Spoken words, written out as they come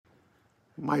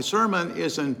My sermon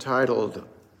is entitled,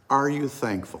 Are You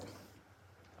Thankful?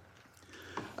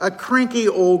 A cranky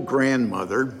old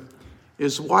grandmother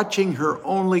is watching her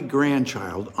only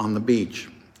grandchild on the beach.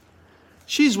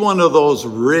 She's one of those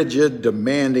rigid,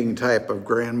 demanding type of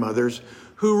grandmothers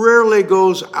who rarely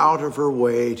goes out of her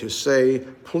way to say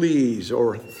please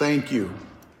or thank you.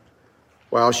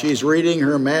 While she's reading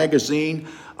her magazine,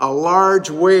 a large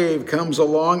wave comes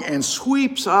along and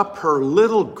sweeps up her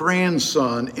little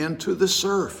grandson into the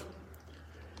surf.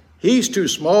 He's too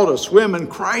small to swim and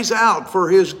cries out for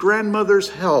his grandmother's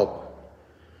help.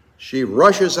 She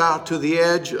rushes out to the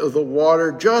edge of the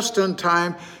water just in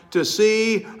time to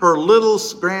see her little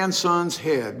grandson's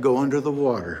head go under the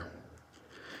water.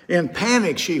 In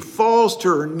panic, she falls to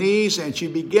her knees and she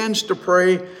begins to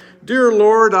pray, "Dear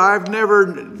Lord, I've never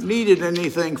needed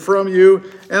anything from you,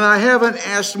 and I haven't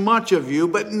asked much of you,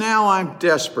 but now I'm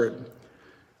desperate.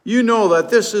 You know that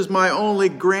this is my only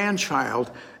grandchild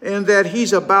and that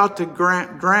he's about to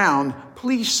drown.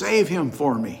 Please save him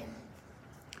for me."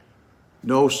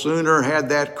 No sooner had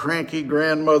that cranky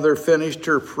grandmother finished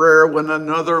her prayer when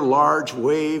another large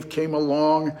wave came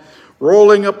along,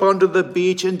 rolling up onto the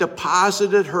beach and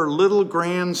deposited her little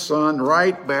grandson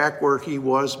right back where he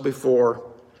was before.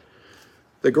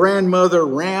 The grandmother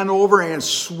ran over and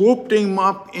swooped him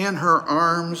up in her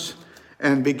arms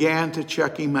and began to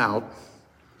check him out.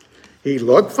 He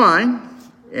looked fine,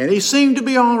 and he seemed to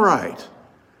be all right.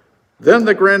 Then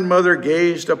the grandmother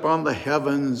gazed upon the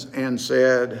heavens and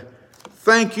said,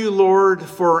 "Thank you, Lord,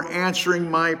 for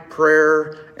answering my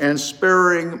prayer and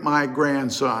sparing my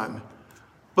grandson.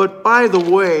 But by the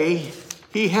way,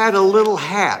 he had a little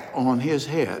hat on his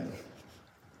head."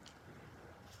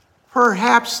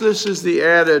 Perhaps this is the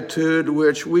attitude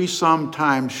which we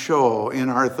sometimes show in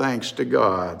our thanks to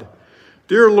God.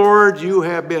 Dear Lord, you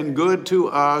have been good to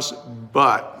us,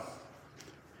 but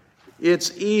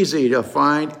it's easy to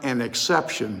find an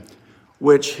exception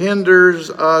which hinders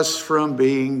us from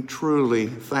being truly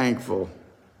thankful.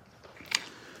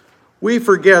 We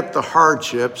forget the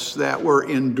hardships that were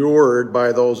endured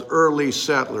by those early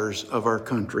settlers of our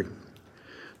country.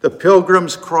 The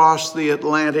Pilgrims crossed the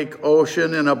Atlantic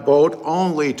Ocean in a boat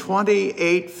only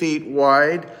 28 feet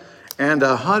wide and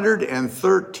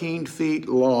 113 feet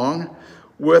long,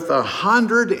 with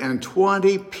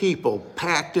 120 people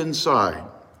packed inside.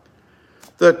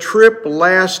 The trip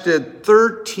lasted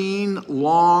 13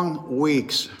 long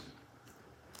weeks.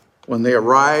 When they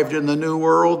arrived in the New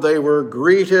World, they were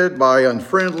greeted by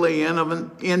unfriendly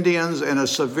Indians and a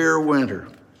severe winter.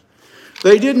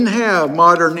 They didn't have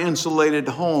modern insulated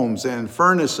homes and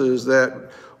furnaces that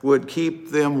would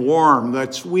keep them warm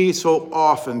that we so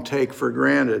often take for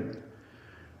granted.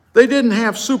 They didn't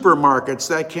have supermarkets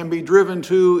that can be driven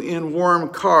to in warm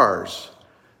cars.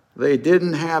 They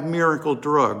didn't have miracle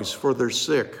drugs for their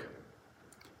sick.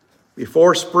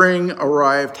 Before spring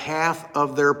arrived, half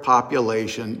of their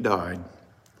population died.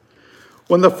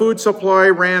 When the food supply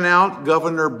ran out,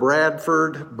 Governor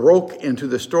Bradford broke into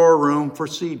the storeroom for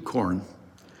seed corn.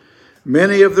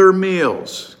 Many of their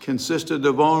meals consisted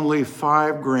of only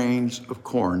 5 grains of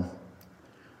corn.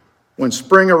 When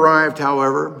spring arrived,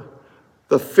 however,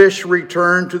 the fish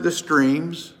returned to the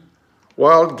streams,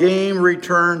 wild game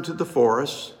returned to the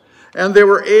forests, and they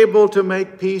were able to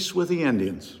make peace with the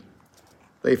Indians.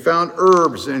 They found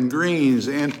herbs and greens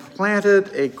and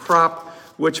planted a crop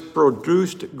which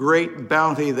produced great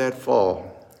bounty that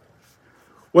fall.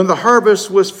 When the harvest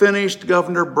was finished,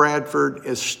 Governor Bradford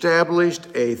established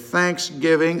a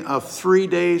Thanksgiving of 3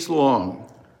 days long.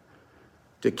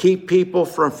 To keep people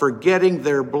from forgetting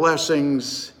their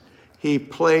blessings, he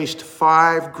placed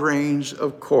 5 grains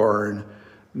of corn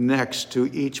next to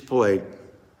each plate.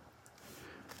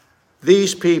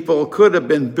 These people could have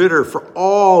been bitter for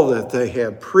all that they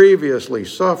had previously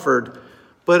suffered,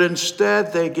 but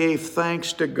instead they gave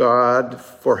thanks to God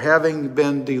for having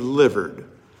been delivered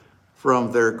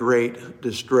from their great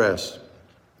distress.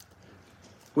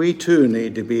 We too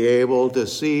need to be able to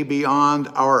see beyond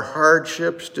our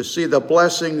hardships, to see the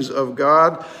blessings of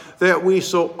God that we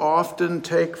so often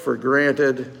take for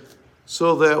granted,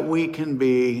 so that we can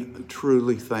be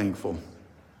truly thankful.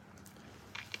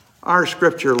 Our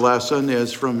scripture lesson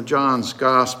is from John's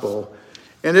Gospel,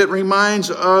 and it reminds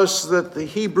us that the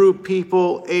Hebrew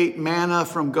people ate manna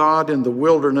from God in the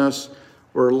wilderness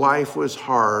where life was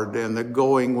hard and the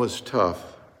going was tough.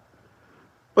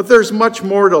 But there's much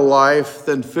more to life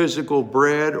than physical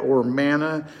bread or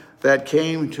manna that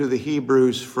came to the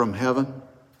Hebrews from heaven.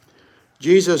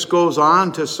 Jesus goes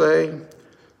on to say,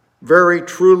 "Very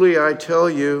truly I tell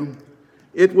you,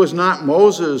 it was not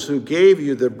Moses who gave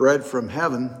you the bread from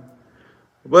heaven,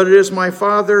 but it is my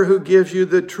Father who gives you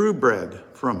the true bread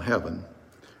from heaven.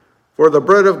 For the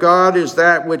bread of God is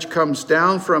that which comes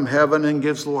down from heaven and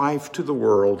gives life to the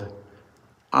world.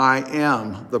 I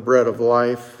am the bread of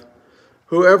life.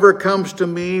 Whoever comes to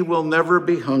me will never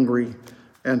be hungry,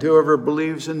 and whoever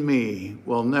believes in me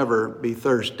will never be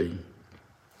thirsty.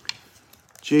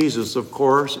 Jesus, of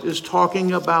course, is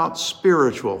talking about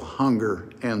spiritual hunger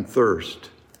and thirst.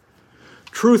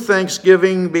 True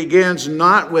thanksgiving begins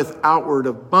not with outward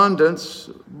abundance,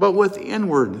 but with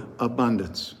inward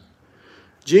abundance.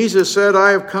 Jesus said,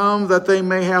 I have come that they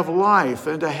may have life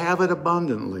and to have it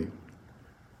abundantly.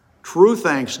 True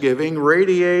thanksgiving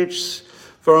radiates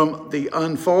from the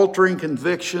unfaltering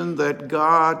conviction that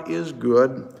God is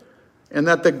good and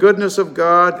that the goodness of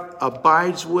God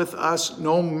abides with us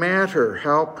no matter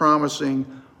how promising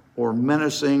or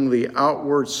menacing the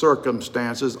outward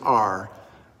circumstances are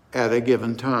at a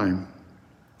given time.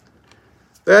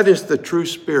 That is the true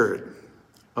spirit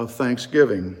of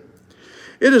thanksgiving.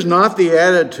 It is not the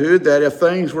attitude that if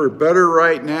things were better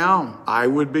right now, I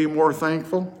would be more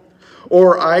thankful,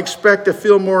 or I expect to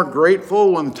feel more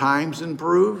grateful when times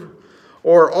improve,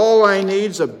 or all I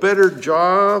need is a better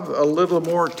job, a little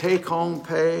more take-home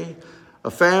pay,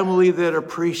 a family that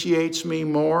appreciates me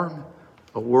more,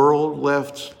 a world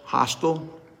less hostile.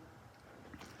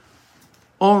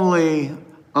 Only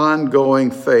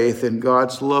ongoing faith in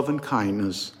God's love and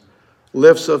kindness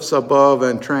lifts us above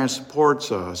and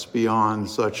transports us beyond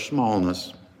such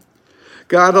smallness.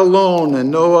 God alone and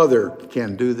no other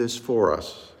can do this for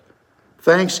us.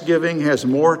 Thanksgiving has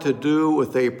more to do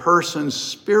with a person's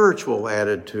spiritual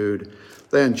attitude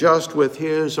than just with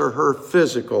his or her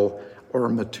physical or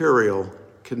material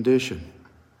condition.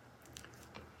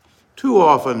 Too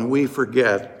often we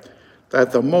forget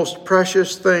that the most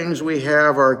precious things we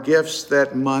have are gifts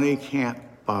that money can't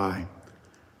buy.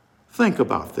 Think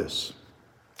about this.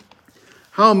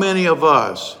 How many of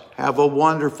us have a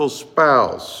wonderful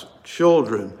spouse,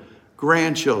 children,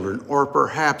 grandchildren, or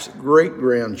perhaps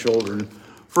great-grandchildren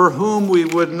for whom we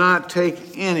would not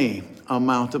take any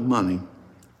amount of money?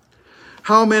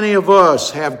 How many of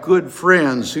us have good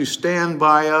friends who stand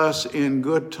by us in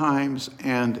good times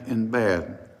and in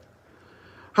bad?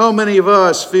 How many of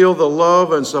us feel the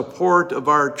love and support of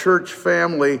our church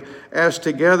family as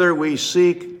together we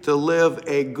seek to live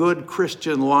a good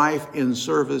Christian life in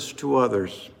service to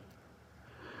others?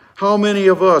 How many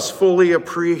of us fully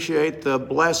appreciate the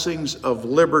blessings of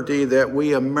liberty that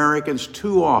we Americans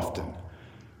too often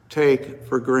take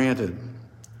for granted?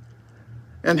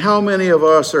 And how many of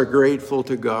us are grateful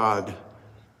to God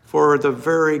for the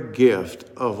very gift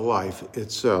of life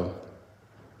itself?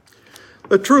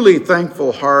 A truly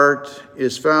thankful heart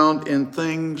is found in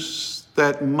things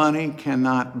that money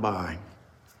cannot buy.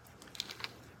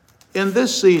 In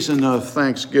this season of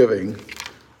Thanksgiving,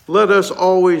 let us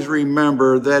always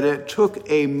remember that it took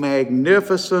a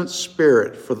magnificent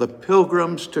spirit for the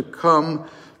pilgrims to come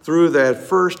through that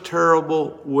first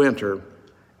terrible winter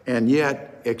and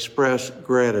yet express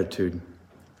gratitude.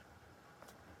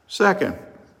 Second,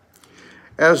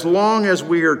 as long as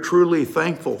we are truly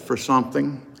thankful for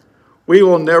something, we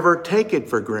will never take it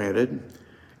for granted.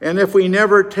 And if we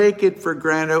never take it for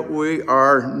granted, we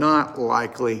are not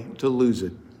likely to lose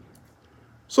it.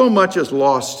 So much is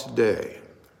lost today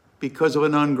because of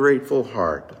an ungrateful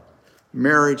heart.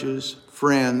 Marriages,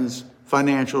 friends,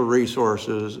 financial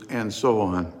resources, and so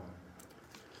on.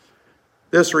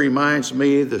 This reminds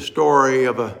me the story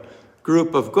of a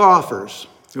group of golfers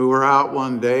who were out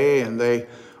one day and they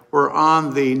were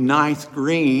on the 9th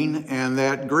green, and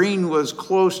that green was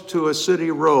close to a city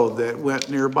road that went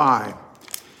nearby.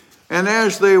 And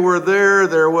as they were there,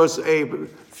 there was a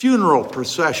funeral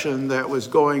procession that was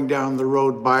going down the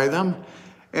road by them.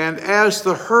 And as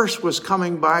the hearse was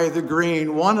coming by the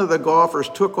green, one of the golfers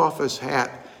took off his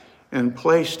hat and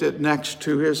placed it next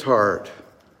to his heart.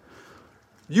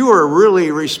 "You are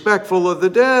really respectful of the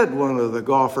dead," one of the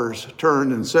golfers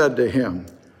turned and said to him.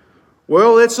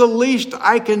 "Well, it's the least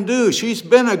I can do. She's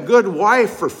been a good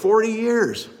wife for 40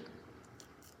 years.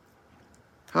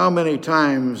 How many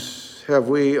times have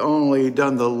we only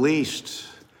done the least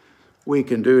we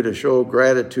can do to show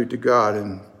gratitude to God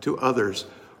and to others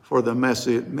for the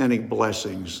many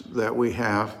blessings that we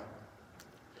have?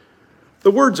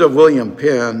 The words of William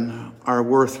Penn are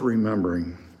worth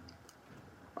remembering.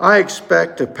 "I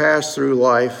expect to pass through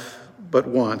life but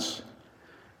once.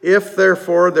 If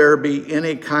therefore there be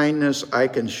any kindness I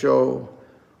can show,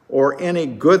 or any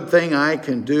good thing I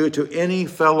can do to any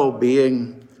fellow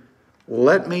being,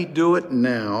 let me do it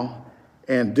now,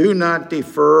 and do not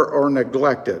defer or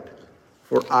neglect it,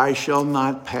 for I shall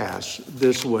not pass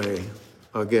this way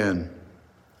again."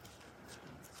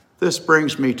 This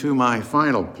brings me to my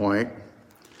final point.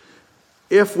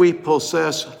 If we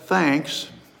possess thanks,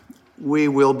 we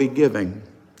will be giving.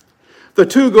 The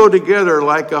two go together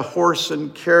like a horse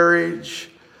and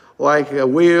carriage, like a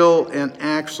wheel and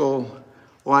axle,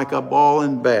 like a ball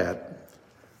and bat.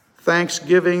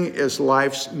 Thanksgiving is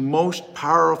life's most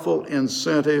powerful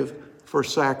incentive for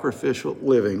sacrificial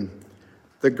living.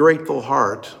 The grateful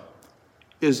heart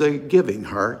is a giving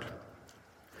heart.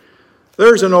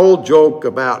 There's an old joke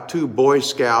about two Boy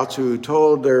Scouts who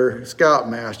told their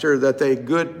scoutmaster that they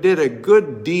did a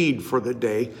good deed for the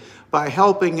day by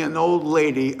helping an old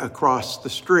lady across the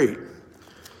street.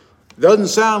 "Doesn't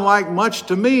sound like much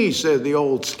to me," said the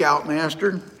old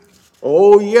scoutmaster.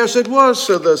 "Oh, yes, it was,"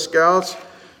 said the scouts.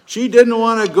 "She didn't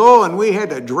want to go, and we had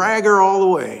to drag her all the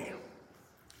way."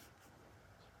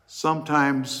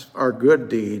 Sometimes our good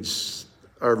deeds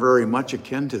are very much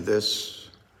akin to this.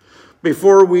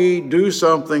 Before we do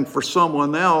something for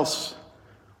someone else,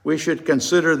 we should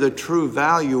consider the true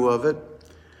value of it,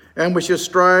 and we should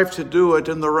strive to do it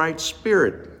in the right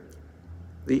spirit.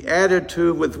 The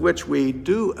attitude with which we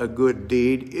do a good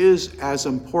deed is as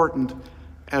important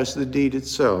as the deed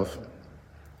itself.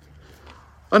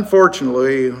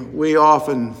 Unfortunately, we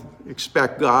often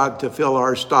expect God to fill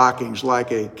our stockings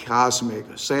like a cosmic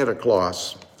Santa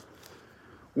Claus.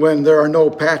 When there are no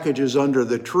packages under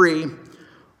the tree,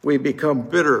 we become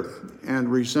bitter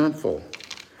and resentful.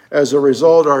 As a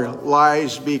result, our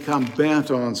lives become bent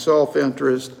on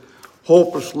self-interest,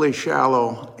 hopelessly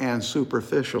shallow and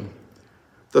superficial.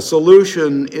 The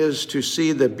solution is to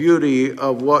see the beauty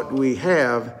of what we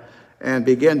have and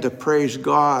begin to praise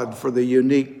God for the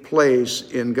unique place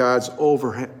in God's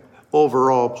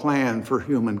overall plan for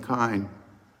humankind.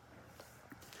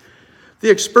 The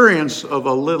experience of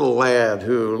a little lad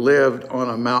who lived on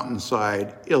a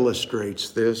mountainside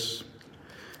illustrates this.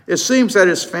 It seems that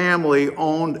his family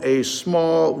owned a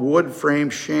small wood-frame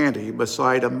shanty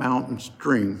beside a mountain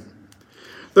stream.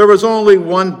 There was only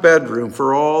one bedroom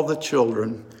for all the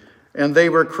children, and they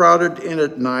were crowded in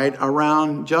at night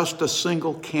around just a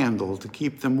single candle to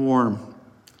keep them warm.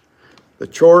 The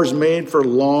chores made for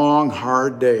long,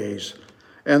 hard days,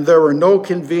 and there were no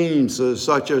conveniences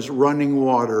such as running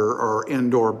water or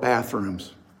indoor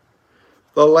bathrooms.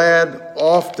 The lad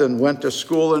often went to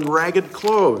school in ragged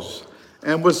clothes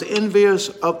and was envious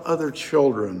of other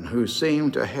children who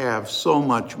seemed to have so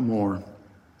much more.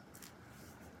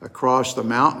 Across the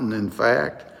mountain, in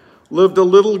fact, lived a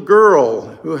little girl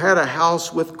who had a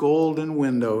house with golden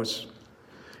windows.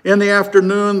 In the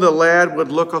afternoon, the lad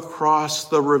would look across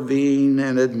the ravine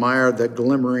and admire the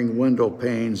glimmering window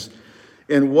panes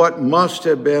in what must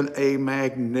have been a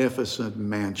magnificent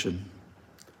mansion.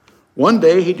 One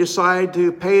day, he decided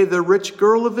to pay the rich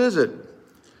girl a visit.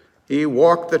 He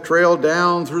walked the trail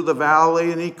down through the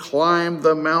valley and he climbed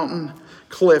the mountain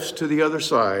cliffs to the other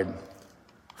side.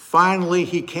 Finally,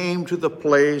 he came to the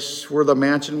place where the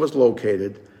mansion was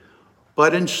located,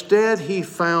 but instead he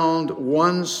found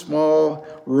one small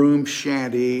room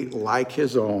shanty like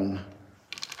his own.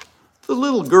 The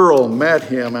little girl met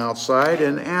him outside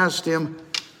and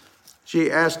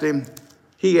he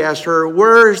asked her,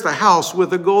 "Where's the house with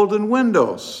the golden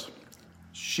windows?"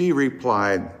 She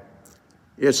replied,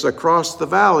 "It's across the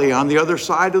valley on the other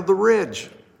side of the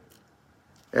ridge."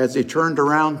 As he turned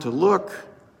around to look,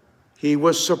 he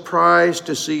was surprised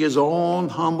to see his own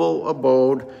humble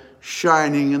abode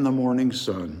shining in the morning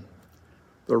sun.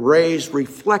 The rays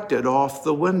reflected off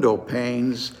the window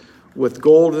panes with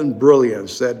golden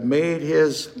brilliance that made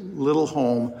his little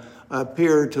home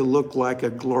appear to look like a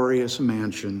glorious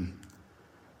mansion.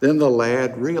 Then the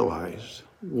lad realized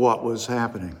what was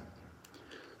happening.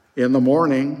 In the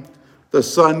morning, the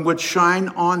sun would shine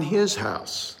on his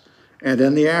house, and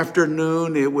in the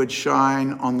afternoon, it would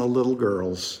shine on the little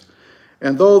girl's.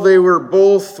 And though they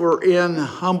both were in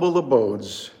humble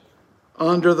abodes,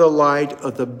 under the light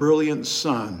of the brilliant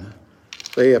sun,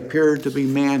 they appeared to be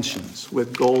mansions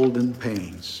with golden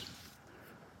panes.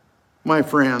 My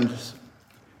friends,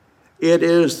 it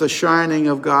is the shining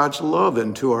of God's love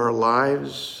into our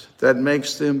lives that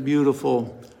makes them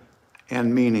beautiful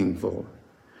and meaningful.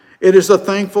 It is a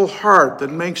thankful heart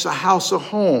that makes a house a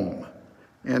home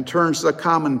and turns the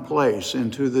commonplace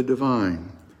into the divine.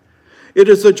 It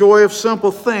is the joy of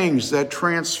simple things that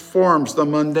transforms the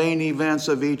mundane events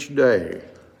of each day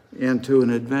into an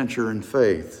adventure in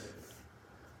faith.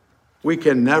 We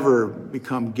can never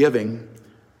become giving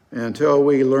until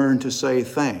we learn to say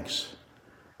thanks.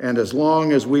 And as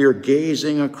long as we are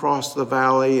gazing across the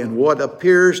valley in what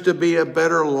appears to be a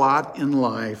better lot in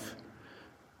life,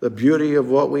 the beauty of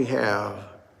what we have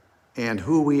and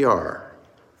who we are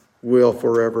will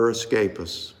forever escape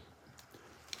us.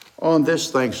 On this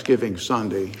Thanksgiving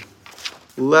Sunday,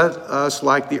 let us,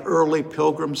 like the early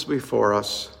pilgrims before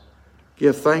us,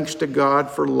 give thanks to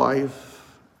God for life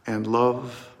and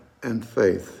love and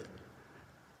faith.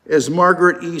 As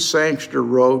Margaret E. Sangster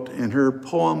wrote in her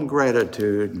poem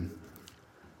Gratitude,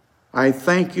 I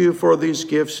thank you for these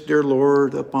gifts, dear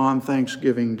Lord, upon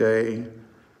Thanksgiving Day,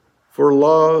 for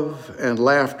love and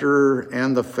laughter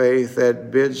and the faith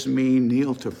that bids me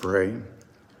kneel to pray,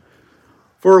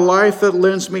 for life that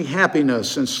lends me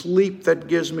happiness and sleep that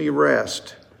gives me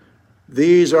rest.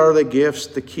 These are the gifts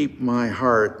that keep my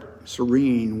heart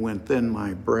serene within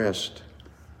my breast.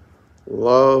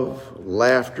 Love,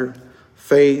 laughter,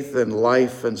 faith, and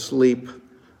life and sleep,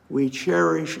 we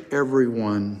cherish every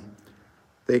one.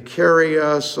 They carry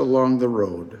us along the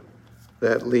road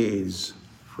that leads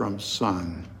from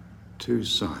sun to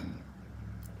sun.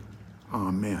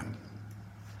 Amen.